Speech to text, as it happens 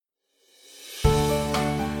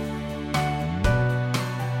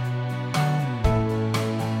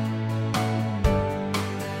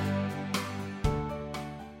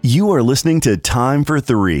You are listening to Time for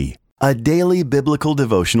Three, a daily biblical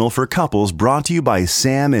devotional for couples brought to you by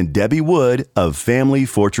Sam and Debbie Wood of Family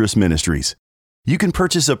Fortress Ministries. You can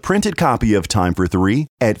purchase a printed copy of Time for Three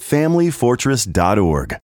at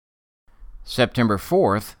familyfortress.org. September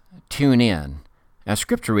 4th, tune in. Our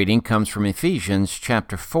scripture reading comes from Ephesians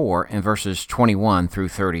chapter 4 and verses 21 through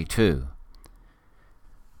 32.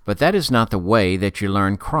 But that is not the way that you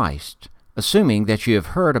learn Christ, assuming that you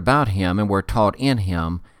have heard about him and were taught in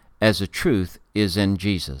him, as the truth is in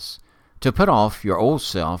Jesus, to put off your old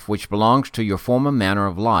self, which belongs to your former manner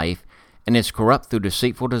of life and is corrupt through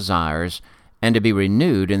deceitful desires, and to be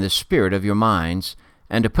renewed in the spirit of your minds,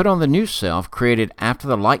 and to put on the new self, created after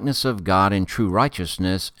the likeness of God in true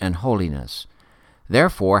righteousness and holiness.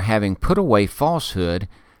 Therefore, having put away falsehood,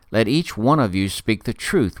 let each one of you speak the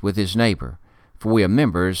truth with his neighbor, for we are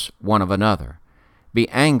members one of another. Be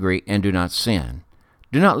angry and do not sin.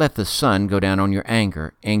 Do not let the sun go down on your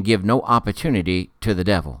anger, and give no opportunity to the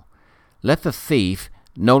devil. Let the thief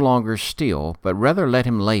no longer steal, but rather let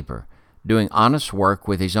him labor, doing honest work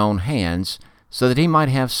with his own hands, so that he might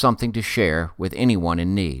have something to share with anyone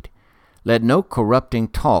in need. Let no corrupting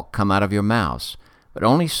talk come out of your mouths, but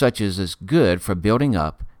only such as is good for building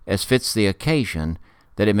up, as fits the occasion,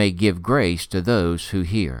 that it may give grace to those who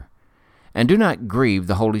hear. And do not grieve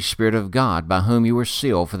the Holy Spirit of God, by whom you were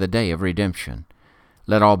sealed for the day of redemption.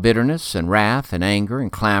 Let all bitterness and wrath and anger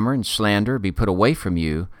and clamor and slander be put away from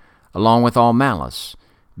you, along with all malice.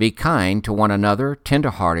 Be kind to one another,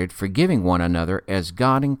 tender-hearted, forgiving one another, as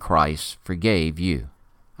God in Christ forgave you.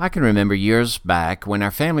 I can remember years back when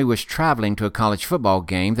our family was traveling to a college football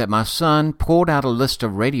game that my son pulled out a list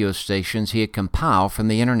of radio stations he had compiled from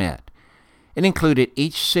the internet. It included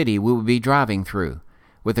each city we would be driving through,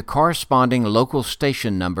 with a corresponding local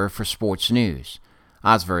station number for sports news.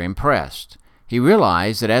 I was very impressed. He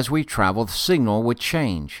realized that as we traveled, the signal would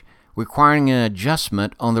change, requiring an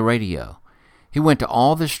adjustment on the radio. He went to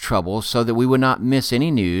all this trouble so that we would not miss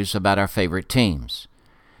any news about our favorite teams.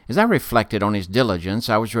 As I reflected on his diligence,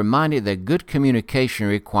 I was reminded that good communication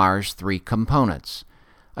requires three components: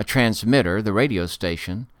 a transmitter, the radio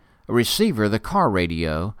station, a receiver, the car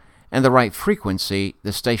radio, and the right frequency,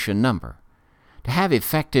 the station number. To have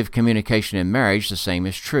effective communication in marriage, the same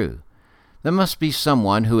is true. There must be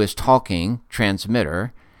someone who is talking,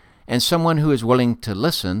 transmitter, and someone who is willing to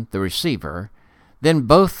listen, the receiver. Then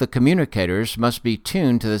both the communicators must be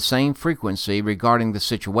tuned to the same frequency regarding the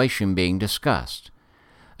situation being discussed.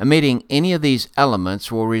 Omitting any of these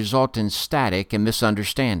elements will result in static and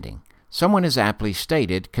misunderstanding. Someone has aptly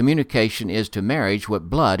stated, communication is to marriage what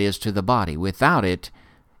blood is to the body. Without it,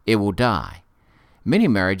 it will die. Many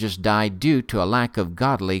marriages die due to a lack of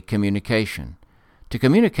godly communication. To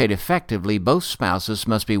communicate effectively, both spouses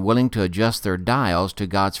must be willing to adjust their dials to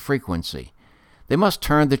God's frequency. They must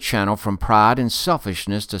turn the channel from pride and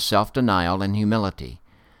selfishness to self-denial and humility,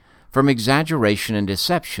 from exaggeration and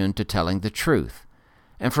deception to telling the truth,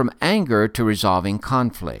 and from anger to resolving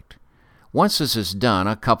conflict. Once this is done,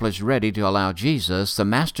 a couple is ready to allow Jesus, the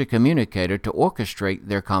master communicator, to orchestrate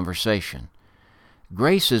their conversation.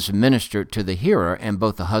 Grace is ministered to the hearer, and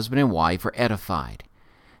both the husband and wife are edified.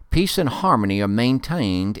 Peace and harmony are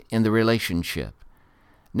maintained in the relationship.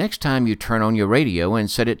 Next time you turn on your radio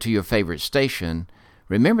and set it to your favorite station,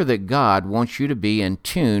 remember that God wants you to be in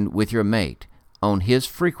tune with your mate on His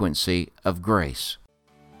frequency of grace.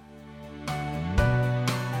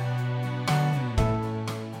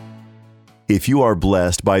 If you are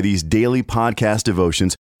blessed by these daily podcast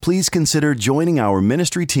devotions, please consider joining our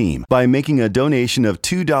ministry team by making a donation of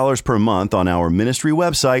 $2 per month on our ministry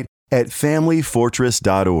website at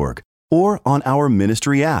familyfortress.org or on our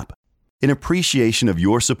ministry app. In appreciation of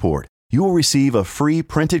your support, you will receive a free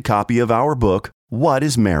printed copy of our book, What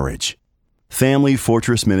is Marriage? Family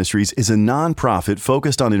Fortress Ministries is a nonprofit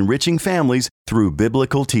focused on enriching families through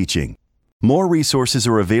biblical teaching. More resources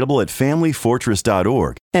are available at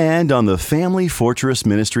familyfortress.org and on the Family Fortress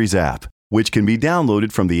Ministries app, which can be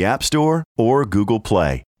downloaded from the App Store or Google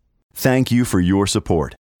Play. Thank you for your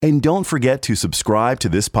support, and don't forget to subscribe to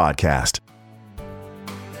this podcast.